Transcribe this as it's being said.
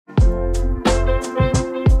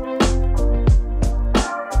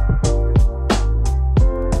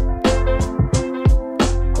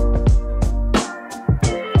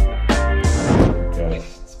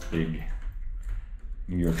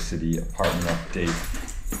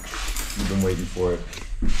update. We've been waiting for it.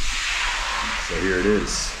 So here it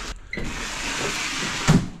is.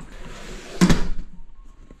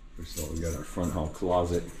 First of all, we got our front hall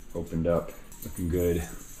closet opened up, looking good.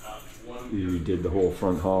 We did the whole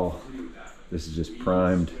front hall. This is just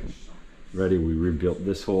primed, ready. We rebuilt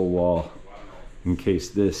this whole wall in case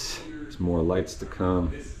there's more lights to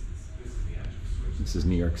come. This is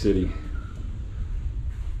New York City.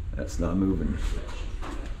 That's not moving.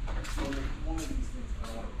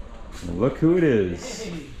 And look who it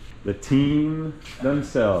is. The team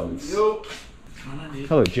themselves.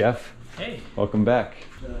 Hello, Jeff. Hey. Welcome back.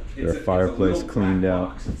 Our fireplace cleaned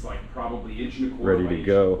out, ready to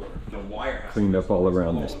go. Cleaned up all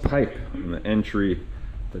around this pipe and the entry.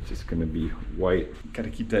 That's just gonna be white. Gotta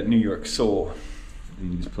keep that New York soul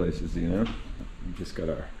in these places, you know? We just got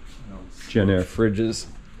our Gen Air fridges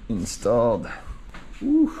installed.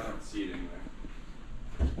 Ooh.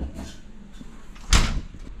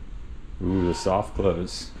 Ooh, the soft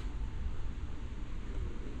close.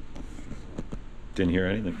 Didn't hear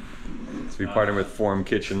anything. So we partnered with Form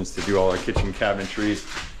Kitchens to do all our kitchen cabinetry.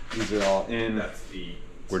 These are all in.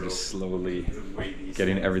 We're just slowly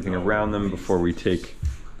getting everything around them before we take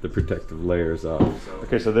the protective layers off.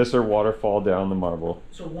 Okay, so this are waterfall down the marble.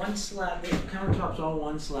 So one slab, the countertop's all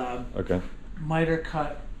one slab. Okay. Miter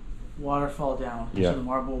cut, waterfall down. Yeah. So the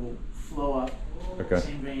marble will flow up. Okay.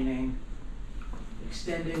 Same veining.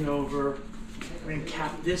 Extending over. We're gonna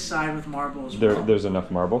cap this side with marble as well. There's enough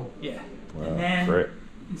marble? Yeah. Wow, and then great.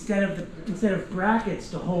 instead of brackets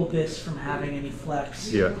to hold this from having any flex,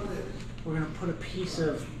 Yeah. we're gonna put a piece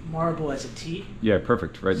of marble as a T. Yeah,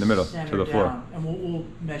 perfect. Right in the middle, to the floor. Down, and we'll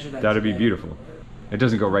measure that. That'd be today. beautiful. It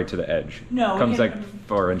doesn't go right to the edge. No, It comes we like can-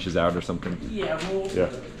 4 inches out or something. Yeah, we'll. Yeah.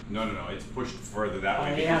 No, it's pushed further that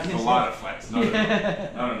way yeah, because there's a lot of flex. No.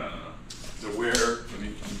 So where, let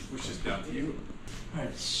me push this down to you. All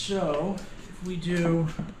right, so if we do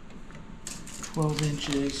 12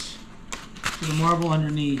 inches, so the marble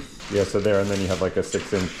underneath. Yeah, so there, and then you have like a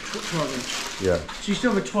 6-inch. 12 inch. Yeah. So you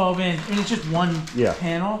still have a 12 inch. I mean, it's just one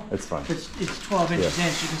panel. It's fine. But it's 12 inches in,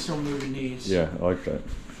 so you can still move your knees. Yeah, I like that.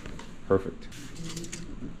 Perfect.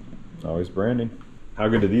 Always branding. How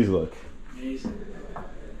good do these look? Amazing.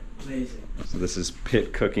 Amazing. So this is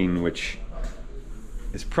pit cooking, which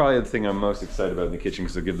is probably the thing I'm most excited about in the kitchen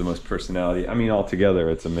because it'll give the most personality. I mean, altogether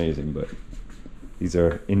it's amazing, but these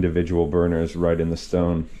are individual burners right in the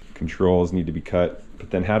stone. Controls need to be cut,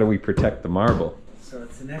 but then how do we protect the marble? So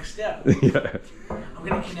it's the next step. Yeah. I'm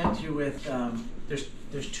going to connect you with,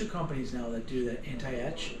 there's 2 companies now that do the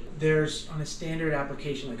anti-etch. There's, on a standard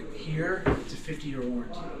application, like here, it's a 50-year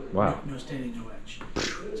warranty. Wow. No standing, no etch.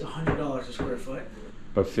 It's $100 a square foot.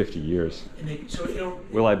 About 50 years. And so it'll...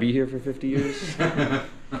 Will I be here for 50 years?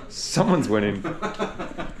 Someone's winning.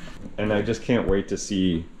 And I just can't wait to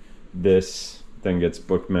see this thing gets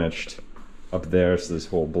book matched up there. So this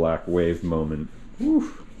whole black wave moment.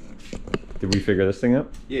 Whew. Did we figure this thing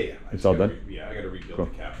out? Yeah. It's all done? I gotta rebuild Cool.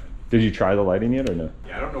 the cabinet. Did you try the lighting yet or no?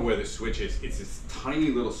 Yeah, I don't know where the switch is. It's this tiny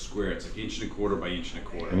little square. It's like 1.25 by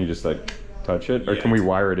 1.25. And you just like touch it? Or Yeah, can we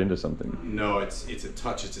wire it into something? No, it's a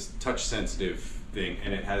touch. It's a touch sensitive thing,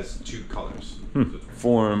 and it has 2 colors.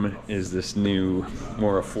 Form is this new,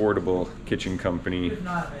 more affordable kitchen company.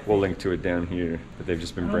 We'll link to it down here. But they've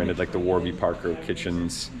just been branded like the Warby Parker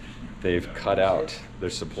kitchens. They've cut out their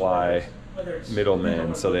supply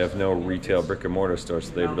middleman, so they have no retail brick and mortar stores,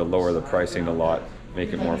 so they're able to lower the pricing a lot,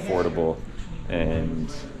 make it more affordable,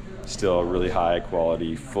 and still really high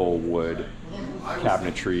quality, full wood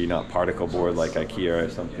cabinetry, not particle board like IKEA or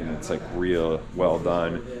something. It's like real, well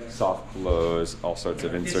done, soft close, all sorts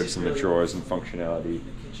of inserts in the drawers and functionality.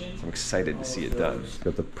 So I'm excited to see it done.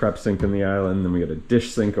 Got the prep sink in the island, then we got a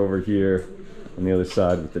dish sink over here on the other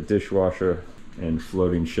side with the dishwasher and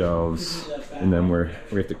floating shelves, and then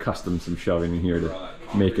we have to custom some shelving in here to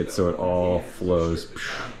make it so it all flows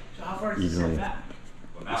evenly.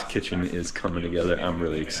 This kitchen is coming together. I'm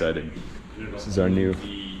really excited. This is our new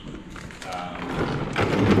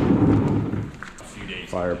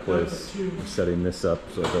fireplace. I'm setting this up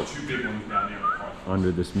so that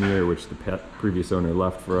under this mirror, which the previous owner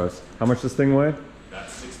left for us. How much does this thing weigh?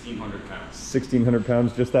 That's 1,600 pounds. 1,600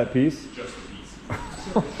 pounds, just that piece? Just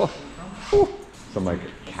a piece. Some like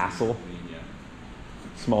castle.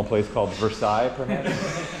 Small place called Versailles, perhaps?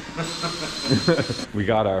 We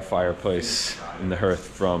got our fireplace in the hearth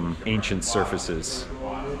from Ancient Surfaces,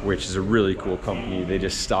 which is a really cool company. They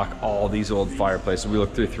just stock all these old fireplaces. We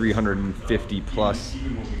looked through 350 plus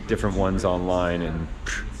different ones online, and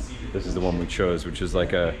this is the one we chose, which is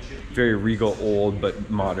like a very regal old but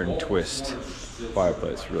modern twist.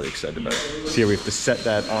 fireplace. Really excited about it. So yeah, we have to set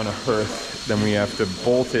that on a hearth. Then we have to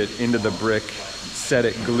bolt it into the brick, set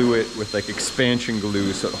it, glue it with like expansion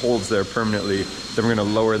glue so it holds there permanently. Then we're gonna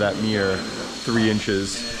lower that mirror 3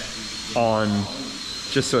 inches on,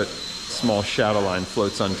 just so it small shadow line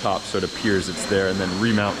floats on top so it appears it's there, and then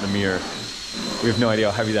remount the mirror. We have no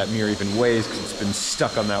idea how heavy that mirror even weighs because it's been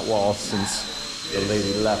stuck on that wall since the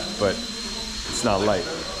lady left, but it's not light.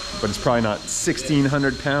 But it's probably not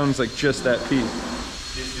 1,600 pounds, like just that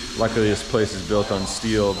piece. Luckily this place is built on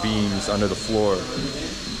steel beams under the floor.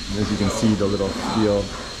 And as you can see, the little steel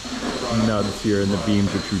nubs here in the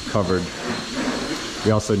beams which we've covered.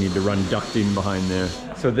 We also need to run ducting behind there.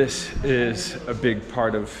 So this is a big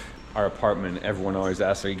part of our apartment. Everyone always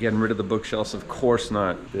asks, are you getting rid of the bookshelves? Of course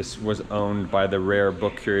not. This was owned by the rare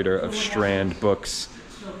book curator of Strand Books.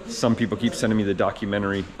 Some people keep sending me the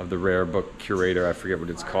documentary of the rare book curator. I forget what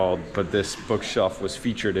it's called, but this bookshelf was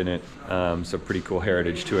featured in it. So pretty cool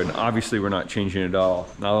heritage to it. And obviously we're not changing it at all.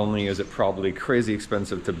 Not only is it probably crazy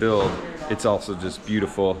expensive to build, it's also just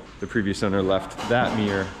beautiful. The previous owner left that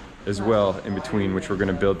mirror as well in between, which we're going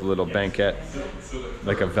to build a little banquette,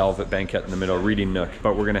 like a velvet banquette in the middle, reading nook,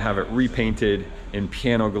 but we're going to have it repainted in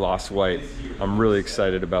piano gloss white. I'm really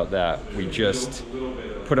excited about that. We just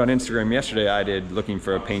put on Instagram yesterday, I did, looking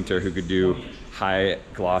for a painter who could do high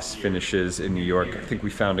gloss finishes in New York. I think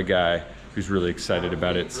we found a guy who's really excited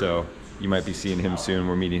about it, so you might be seeing him soon.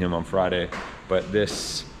 We're meeting him on Friday, but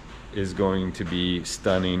this is going to be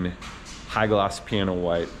stunning. High gloss piano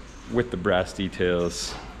white with the brass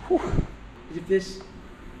details. If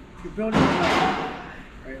you're building right,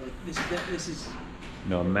 like this is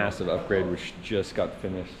no, a massive upgrade which just got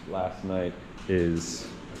finished last night is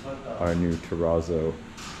our new terrazzo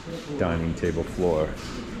dining table floor.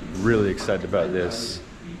 Really excited about this.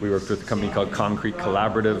 We worked with a company called Concrete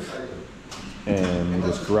Collaborative and we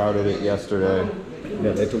just grouted it yesterday. You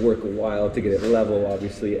know, they had to work a while to get it level.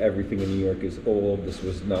 Obviously everything in New York is old. This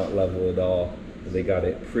was not level at all. They got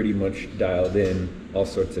it pretty much dialed in, all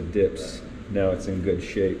sorts of dips. Now it's in good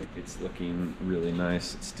shape. It's looking really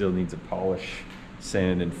nice. It still needs a polish,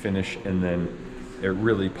 sand and finish, and then it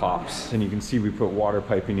really pops. And you can see we put water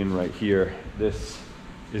piping in right here. This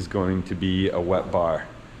is going to be a wet bar.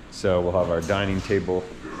 So we'll have our dining table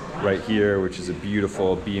right here, which is a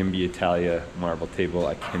beautiful B&B Italia marble table.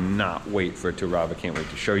 I cannot wait for it to arrive. I can't wait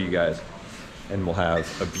to show you guys. And we'll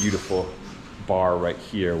have a beautiful bar right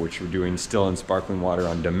here, which we're doing still in sparkling water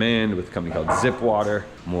on demand with a company called Zip Water.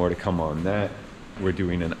 More to come on that. We're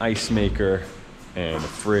doing an ice maker and a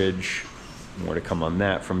fridge. More to come on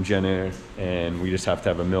that from Jenner. And we just have to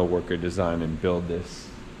have a mill worker design and build this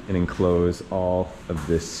and enclose all of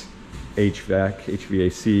this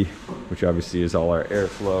HVAC, which obviously is all our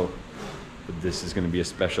airflow. But this is going to be a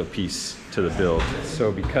special piece to the build.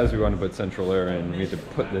 So because we want to put central air in, we had to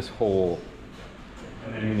put this whole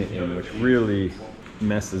unit in, which really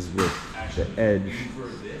messes with the edge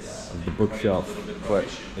of the bookshelf, but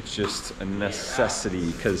it's just a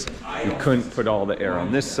necessity because we couldn't put all the air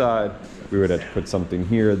on this side. We would have to put something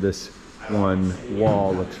here. This one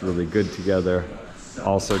wall looks really good together.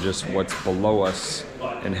 Also just what's below us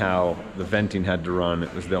and how the venting had to run,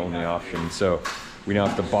 it was the only option. So we now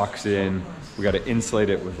have to box it in. We got to insulate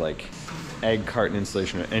it with like egg carton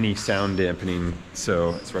insulation or any sound dampening,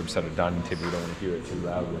 so it's right beside a dining table. We don't want to hear it too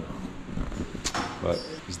loudly. But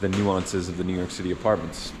these are the nuances of the New York City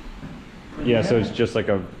apartments. Yeah, so it's just like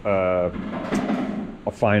a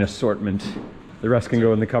fine assortment. The rest can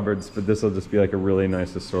go in the cupboards, but this will just be like a really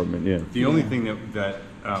nice assortment. Yeah. The only thing that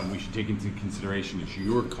we should take into consideration is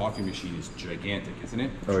your coffee machine is gigantic, isn't it?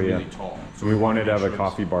 It's really tall. So we wanted to have a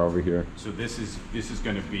coffee bar over here. So this is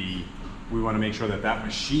going to be. We want to make sure that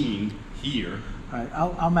machine here. All right,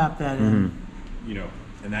 I'll map that in. You know,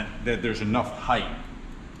 and that there's enough height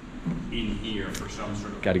in here for some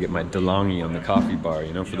sort of. Got to get my DeLonghi on the coffee bar,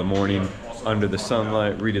 you know, for the morning, under the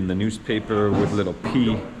sunlight, reading the newspaper with little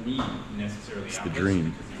P. It's the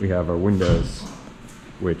dream. We have our windows,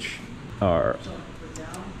 which are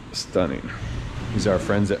stunning. These are our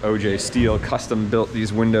friends at OJ Steel, custom built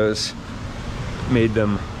these windows, made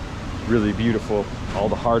them really beautiful. All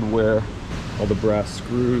the hardware, all the brass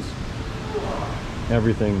screws,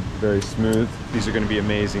 everything very smooth. These are going to be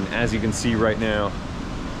amazing. As you can see right now,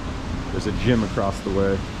 there's a gym across the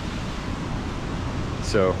way.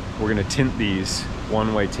 So we're going to tint these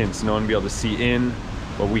one-way tints. No one will be able to see in,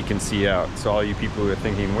 but we can see out. So all you people who are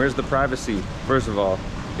thinking, where's the privacy? First of all,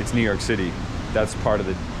 it's New York City. That's part of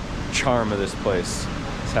the charm of this place.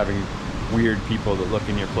 It's having weird people that look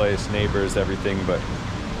in your place, neighbors, everything, but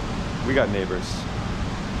we got neighbors.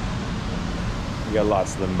 We got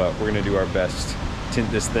lots of them, but we're gonna do our best tint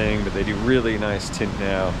this thing, but they do really nice tint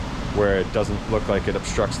now where it doesn't look like it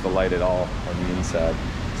obstructs the light at all on the inside.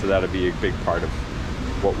 So that'll be a big part of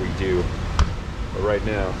what we do. But right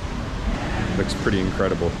now, it looks pretty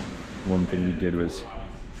incredible. One thing we did was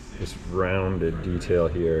this rounded detail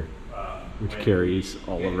here, which carries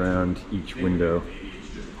all around each window.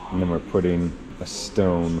 And then we're putting a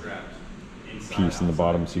stone piece in the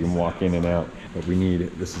bottom so you can walk in and out. But we need,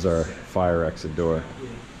 this is our fire exit door.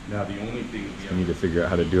 Now the only thing We need to figure out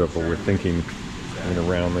how to do it, but we're thinking and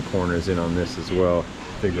around the corners in on this as well,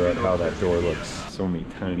 figure out how that door looks. So many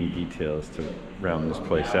tiny details to round this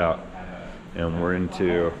place out. And we're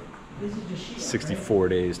into 64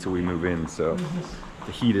 days till we move in, so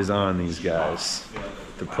the heat is on these guys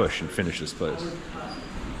to push and finish this place.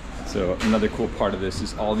 So another cool part of this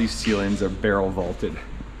is all these ceilings are barrel vaulted. I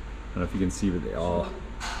don't know if you can see, but they all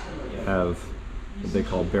have what they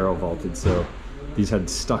call barrel vaulted. So these had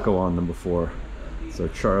stucco on them before. So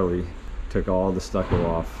Charlie took all the stucco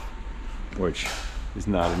off, which is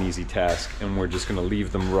not an easy task, and we're just gonna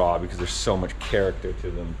leave them raw because there's so much character to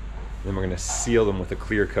them. Then we're gonna seal them with a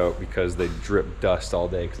clear coat because they drip dust all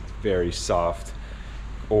day because it's very soft,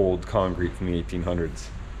 old concrete from the 1800s.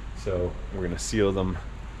 So we're gonna seal them.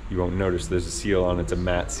 You won't notice there's a seal on, it's a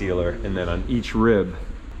matte sealer. And then on each rib,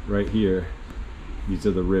 right here, these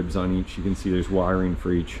are the ribs on each. You can see there's wiring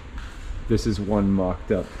for each. This is one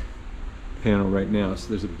mocked up panel right now. So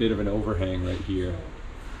there's a bit of an overhang right here,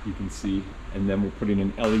 you can see. And then we're putting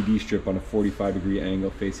an LED strip on a 45-degree angle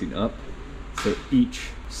facing up. So each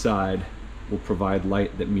side will provide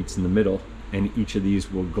light that meets in the middle, and each of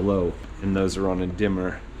these will glow. And those are on a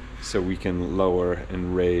dimmer, so we can lower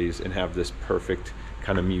and raise and have this perfect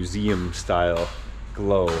kind of museum style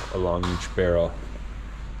glow along each barrel.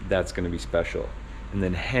 That's gonna be special. And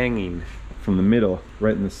then hanging from the middle,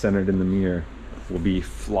 right in the centered in the mirror, will be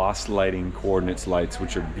floss lighting coordinates lights,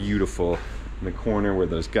 which are beautiful. In the corner where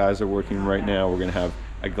those guys are working right now, we're gonna have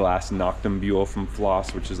a glass noctambule from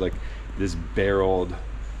Floss, which is like this barreled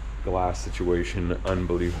glass situation,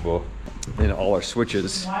 unbelievable. And all our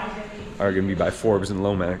switches are gonna be by Forbes and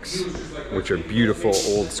Lomax, which are beautiful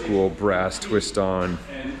old school brass twist on,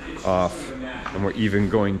 off. And we're even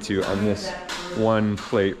going to, on this one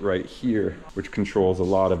plate right here, which controls a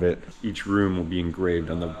lot of it, each room will be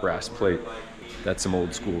engraved on the brass plate. That's some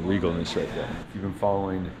old school regalness right there. If you've been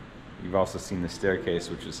following, you've also seen the staircase,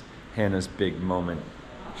 which is Hannah's big moment.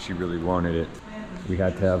 She really wanted it. We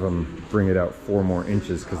had to have them bring it out 4 more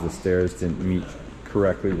inches because the stairs didn't meet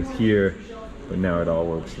correctly with here, but now it all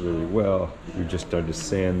works really well. We just started to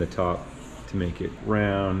sand the top to make it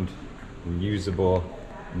round and usable,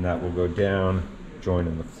 and that will go down, join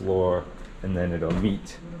in the floor, and then it'll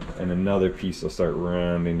meet. And another piece will start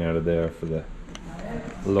rounding out of there for the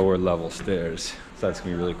lower level stairs. So that's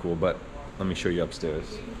gonna be really cool, but let me show you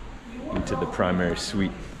upstairs into the primary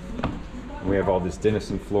suite. We have all this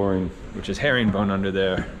Denison flooring, which is herringbone under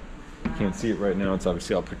there. You can't see it right now, it's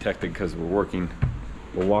obviously all protected because we're working.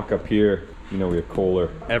 We'll walk up here, you know we have Kohler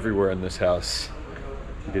everywhere in this house.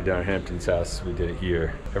 We did down at Hampton's house, we did it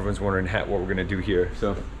here. Everyone's wondering what we're gonna do here.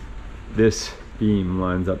 So this beam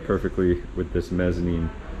lines up perfectly with this mezzanine.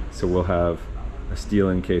 So we'll have a steel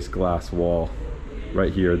encased glass wall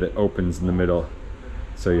right here that opens in the middle.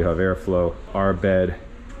 So you have airflow. Our bed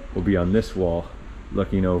will be on this wall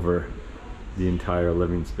looking over the entire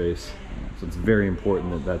living space. So it's very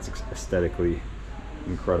important that that's aesthetically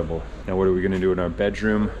incredible. Now what are we gonna do in our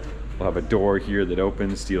bedroom? We'll have a door here that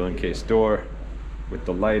opens, steel encased door with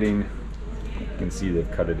the lighting. You can see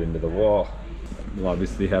they've cut it into the wall. We'll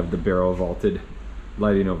obviously have the barrel vaulted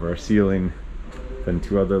lighting over our ceiling. Then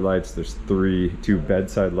 2 other lights. There's 2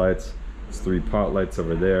 bedside lights. There's 3 pot lights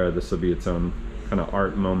over there. This will be its own kind of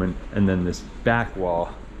art moment. And then this back wall,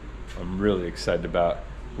 I'm really excited about.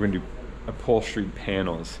 We're gonna do upholstered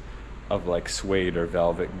panels of like suede or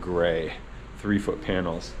velvet gray, 3-foot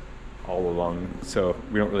panels all along. So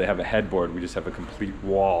we don't really have a headboard, we just have a complete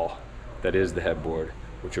wall that is the headboard,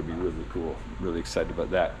 which will be really cool. Really excited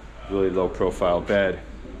about that. Really low profile bed,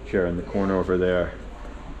 chair in the corner over there.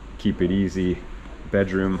 Keep it easy.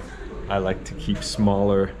 Bedroom, I like to keep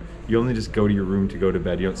smaller. You only just go to your room to go to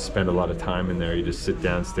bed. You don't spend a lot of time in there. You just sit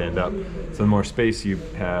down, stand up. So the more space you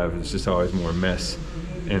have, it's just always more mess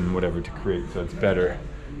and whatever to create. So it's better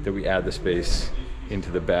that we add the space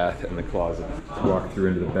into the bath and the closet. Let's walk through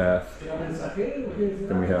into the bath.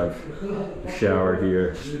 Then we have a shower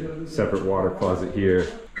here, separate water closet here.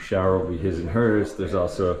 Shower will be his and hers. There's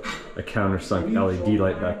also a countersunk LED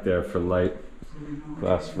light back there for light.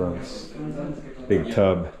 Glass fronts, big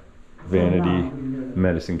tub, vanity,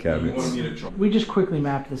 medicine cabinets. We just quickly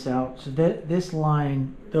mapped this out. So this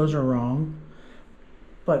line, those are wrong.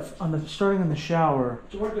 But on the starting in the shower,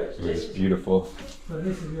 It's beautiful. so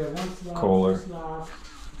this is your one slot, Kohler. two slot,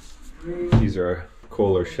 These are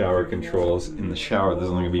Kohler shower controls. In the shower, there's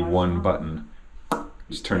only gonna be one button.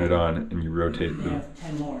 Just turn it on and you rotate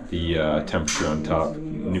the temperature on top.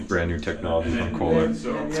 Brand new technology from Kohler.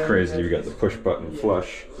 It's crazy. You got the push button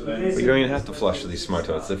flush. But you don't even have to flush these smart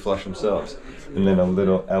toilets. They flush themselves. And then a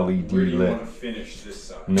little LED lit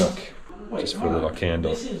nook just for a little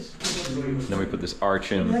candle. Then we put this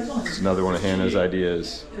arch in. It's another one of Hannah's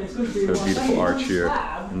ideas. Put a beautiful arch here,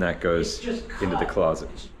 and that goes into the closet.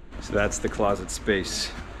 So that's the closet space,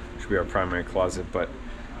 which will be our primary closet, but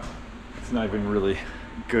it's not even really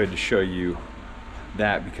good to show you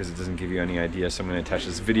that because it doesn't give you any idea. So I'm going to attach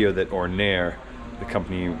this video that Ornare, the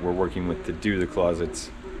company we're working with to do the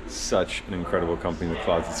closets, such an incredible company. The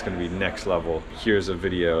closet's going to be next level. Here's a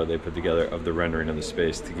video they put together of the rendering of the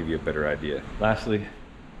space to give you a better idea. Lastly,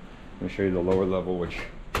 I'm going to show you the lower level, which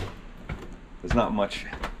there's not much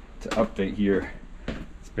to update here.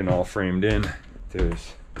 It's been all framed in.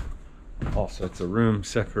 There's all sorts of rooms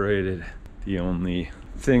separated. The only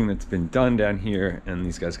thing that's been done down here, and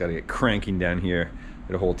these guys got to get cranking down here.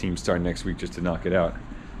 Got a whole team starting next week just to knock it out.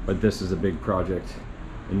 But this is a big project,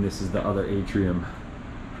 and this is the other atrium,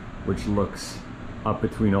 which looks up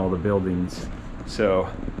between all the buildings. So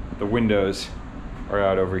the windows are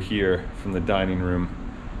out over here from the dining room,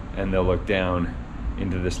 and they'll look down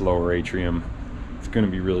into this lower atrium. It's going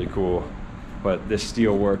to be really cool. But this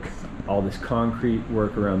steel work, all this concrete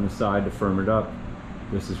work around the side to firm it up,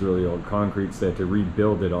 this is really old concrete, so they had to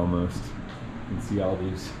rebuild it almost. You can see all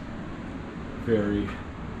these very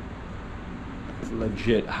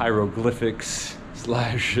legit hieroglyphics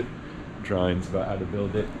 / drawings about how to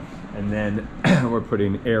build it. And then we're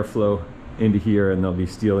putting airflow into here, and there'll be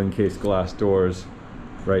steel encased glass doors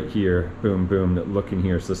right here, boom, boom, that look in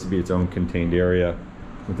here. So this will be its own contained area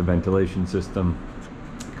with a ventilation system,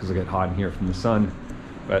 because it'll get hot in here from the sun.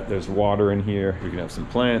 But there's water in here. We can have some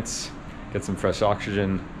plants, get some fresh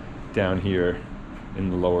oxygen down here in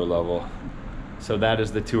the lower level. So that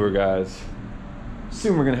is the tour, guys.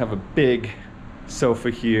 Soon we're gonna have a big sofa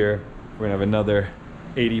here. We're gonna have another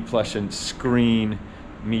 80+ inch screen,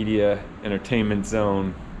 media, entertainment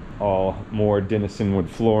zone, all more Denison wood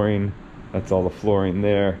flooring. That's all the flooring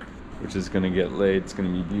there, which is gonna get laid. It's gonna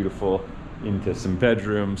be beautiful into some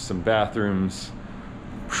bedrooms, some bathrooms,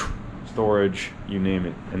 storage, you name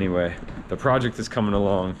it. Anyway, the project is coming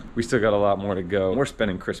along. We still got a lot more to go. We're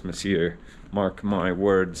spending Christmas here. Mark my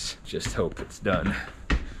words. Just hope it's done.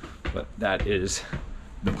 But that is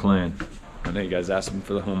the plan. I know you guys asked me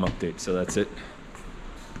for the home update, so that's it.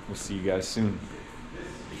 We'll see you guys soon.